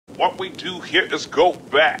What we do here is go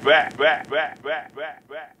back.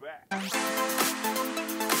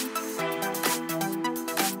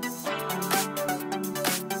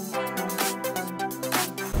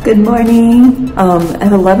 Good morning.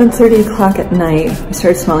 At 11:30 o'clock at night, we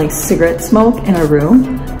started smelling cigarette smoke in our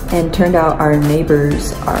room, and turned out our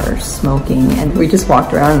neighbors are smoking, and we just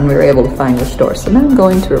walked around and we were able to find which door. So now I'm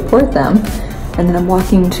going to report them, and then I'm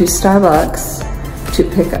walking to Starbucks to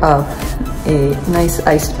pick up a nice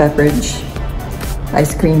iced beverage,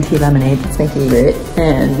 iced green tea lemonade, that's my favorite,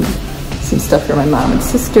 and some stuff for my mom and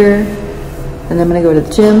sister. And then I'm gonna go to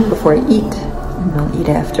the gym before I eat, and I'll eat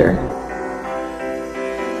after.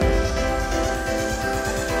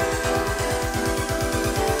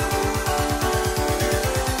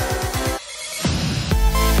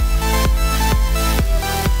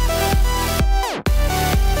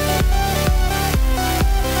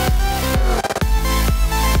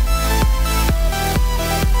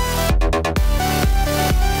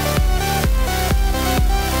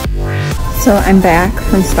 So I'm back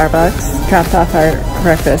from Starbucks, dropped off our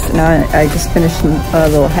breakfast, and now I just finished a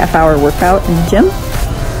little half-hour workout in the gym.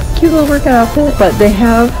 Cute little workout outfit, but they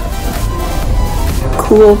have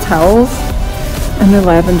cool towels, and they're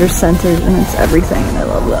lavender scented, and it's everything, and I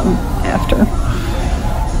love them after.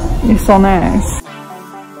 They're so nice.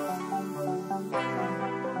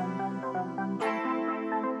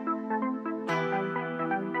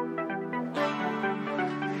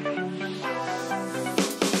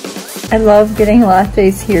 I love getting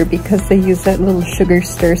lattes here because they use that little sugar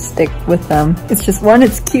stir stick with them. It's just, one,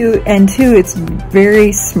 it's cute, and two, it's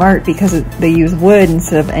very smart because they use wood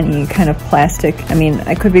instead of any kind of plastic. I mean,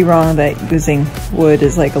 I could be wrong that using wood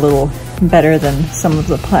is like a little better than some of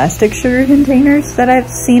the plastic sugar containers that I've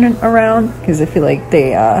seen around, because I feel like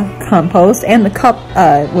they compost, and the cup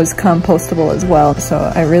was compostable as well,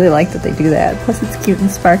 so I really like that they do that. Plus it's cute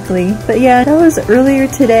and sparkly. But yeah, that was earlier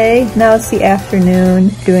today. Now it's the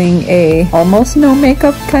afternoon, doing a almost no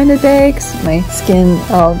makeup kind of day, because my skin,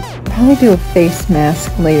 I'll probably do a face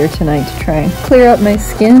mask later tonight to try and clear up my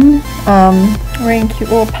skin. Wearing a cute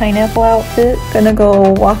little pineapple outfit. Gonna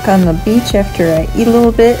go walk on the beach after I eat a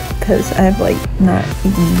little bit, because I've like not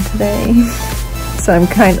eaten today. So I'm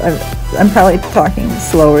probably talking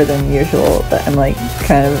slower than usual, but I'm like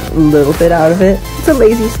kind of a little bit out of it. It's a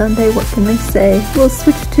lazy Sunday, what can I say? We'll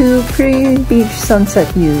switch to pretty beach sunset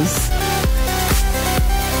views.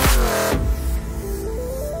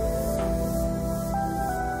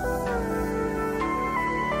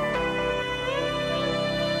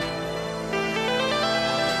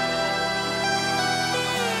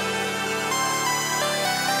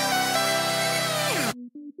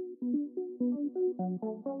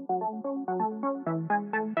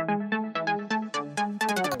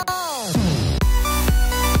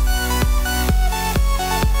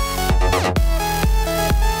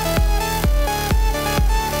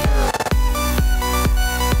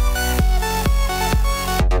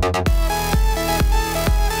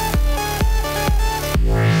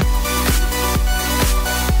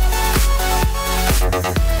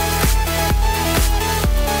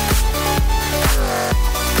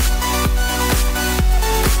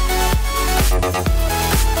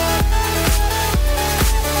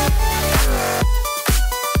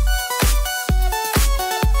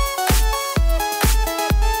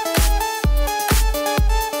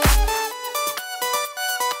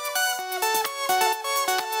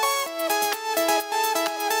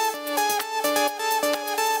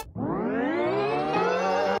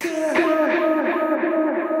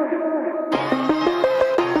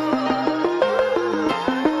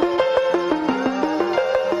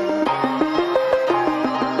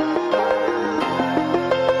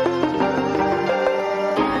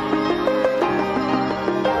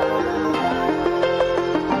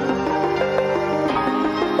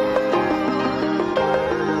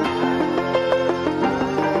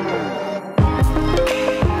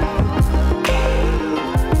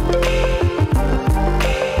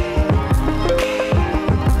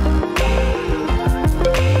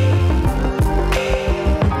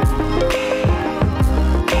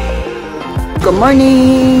 Good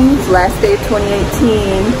morning! It's last day of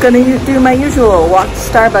 2018. Gonna do my usual, walk to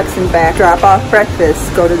Starbucks and back, drop off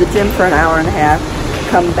breakfast, go to the gym for an hour and a half,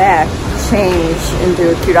 come back, change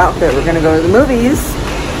into a cute outfit. We're gonna go to the movies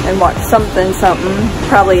and watch something,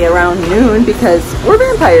 probably around noon, because we're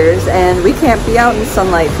vampires and we can't be out in the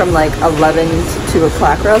sunlight from like 11 to 2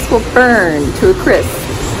 o'clock or else we'll burn to a crisp.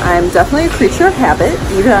 I'm definitely a creature of habit.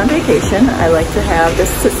 Even on vacation, I like to have this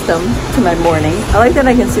system to my morning. I like that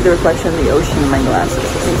I can see the reflection of the ocean in my glasses.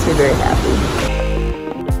 It makes me very happy.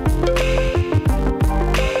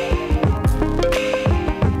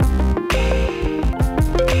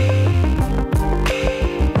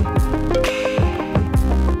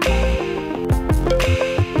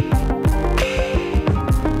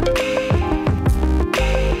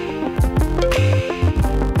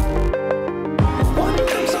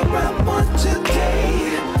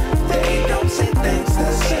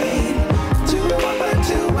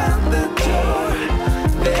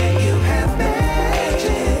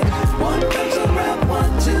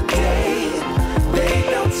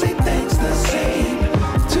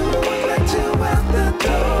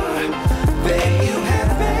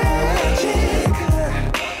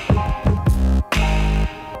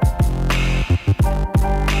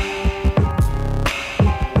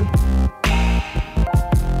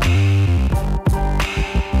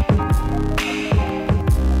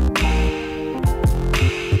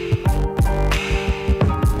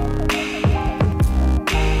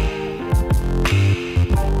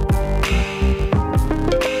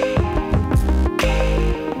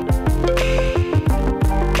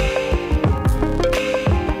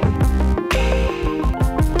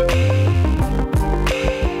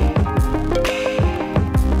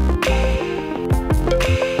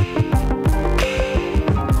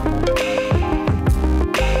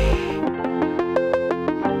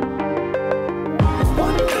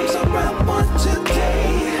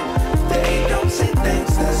 today, they don't see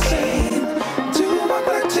things the same. Two walk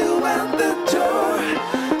like two out the door,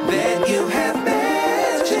 then you have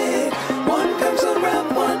magic. One comes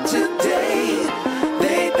around, one today,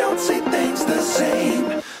 they don't see things the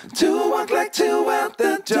same. Two walk like two out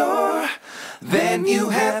the door, then you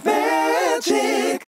have magic.